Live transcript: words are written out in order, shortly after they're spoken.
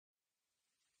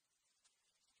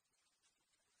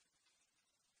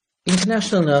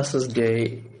International Nurses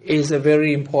Day is a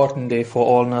very important day for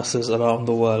all nurses around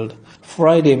the world.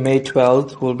 Friday, May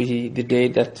 12th, will be the day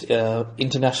that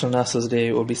International Nurses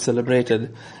Day will be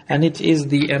celebrated, and it is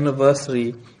the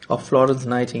anniversary of Florence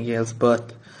Nightingale's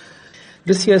birth.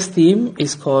 This year's theme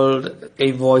is called A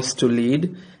Voice to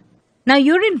Lead. Now,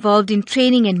 you're involved in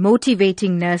training and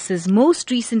motivating nurses,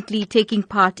 most recently taking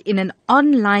part in an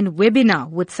online webinar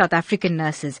with South African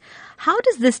nurses. How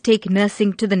does this take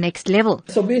nursing to the next level?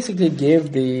 So basically it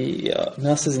gave the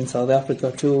nurses in South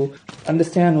Africa to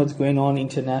understand what's going on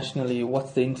internationally,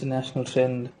 what's the international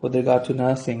trend with regard to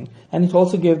nursing. And it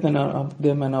also gave them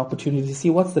an opportunity to see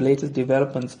what's the latest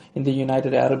developments in the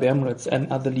United Arab Emirates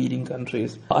and other leading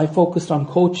countries. I focused on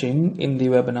coaching in the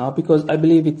webinar because I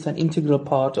believe it's an integral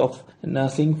part of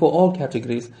nursing for all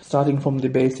categories, starting from the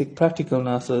basic practical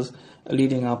nurses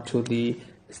leading up to the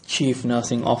chief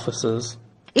nursing officers.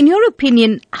 In your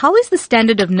opinion, how is the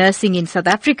standard of nursing in South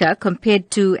Africa compared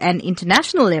to an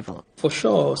international level? For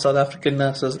sure, South African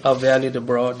nurses are valued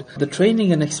abroad. The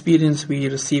training and experience we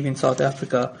receive in South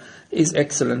Africa is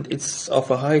excellent. It's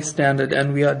of a high standard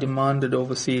and we are demanded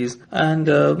overseas. And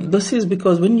this is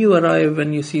because when you arrive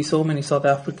and you see so many South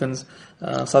African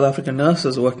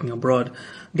nurses working abroad,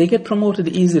 they get promoted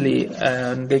easily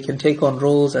and they can take on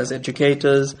roles as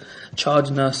educators, charge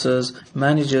nurses,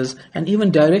 managers, and even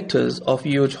directors of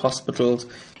huge hospitals.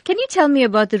 Can you tell me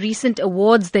about the recent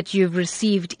awards that you've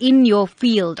received in your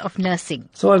field of nursing?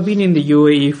 So I've been in the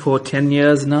UAE for 10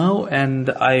 years now, and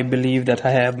I believe that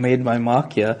I have made my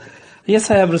mark here.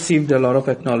 Yes, I have received a lot of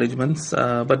acknowledgements,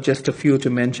 but just a few to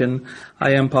mention.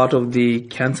 I am part of the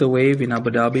Cancer Wave in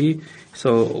Abu Dhabi.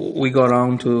 So we go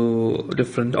around to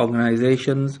different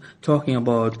organizations talking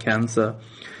about cancer.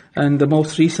 And the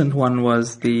most recent one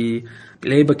was the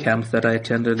labor camps that I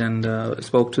attended and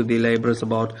spoke to the laborers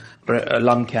about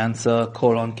lung cancer,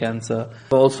 colon cancer.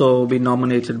 I've also been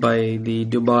nominated by the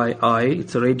Dubai Eye,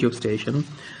 it's a radio station,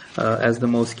 as the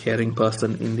most caring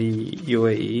person in the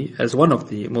UAE, as one of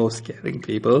the most caring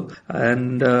people.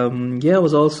 And I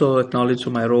was also acknowledged for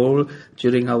my role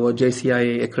during our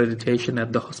JCIA accreditation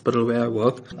at the hospital where I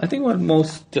work. I think what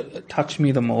most touched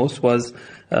me the most was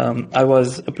I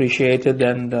was appreciated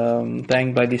and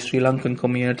thanked by the Sri Lankan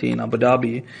community in Abu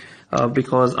Dhabi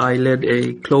because I led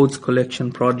a clothes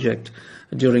collection project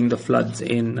during the floods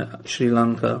in Sri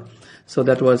Lanka. So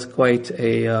that was quite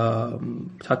a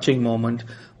touching moment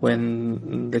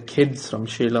when the kids from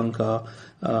Sri Lanka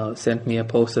sent me a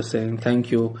poster saying,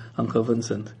 "Thank you, Uncle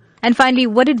Vincent." And finally,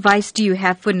 what advice do you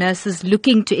have for nurses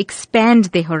looking to expand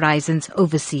their horizons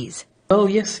overseas? Well,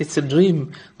 yes, it's a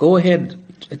dream. Go ahead,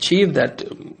 achieve that.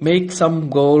 Make some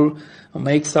goal,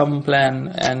 make some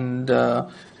plan, and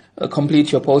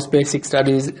complete your post-basic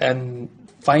studies and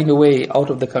find a way out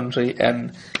of the country.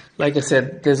 And like I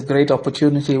said, there's great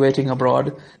opportunity waiting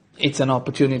abroad. It's an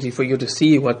opportunity for you to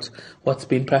see what's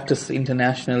been practiced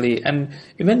internationally. And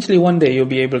eventually one day you'll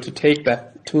be able to take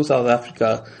back to South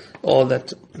Africa all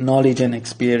that knowledge and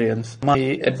experience. My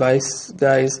advice,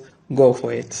 guys, go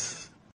for it.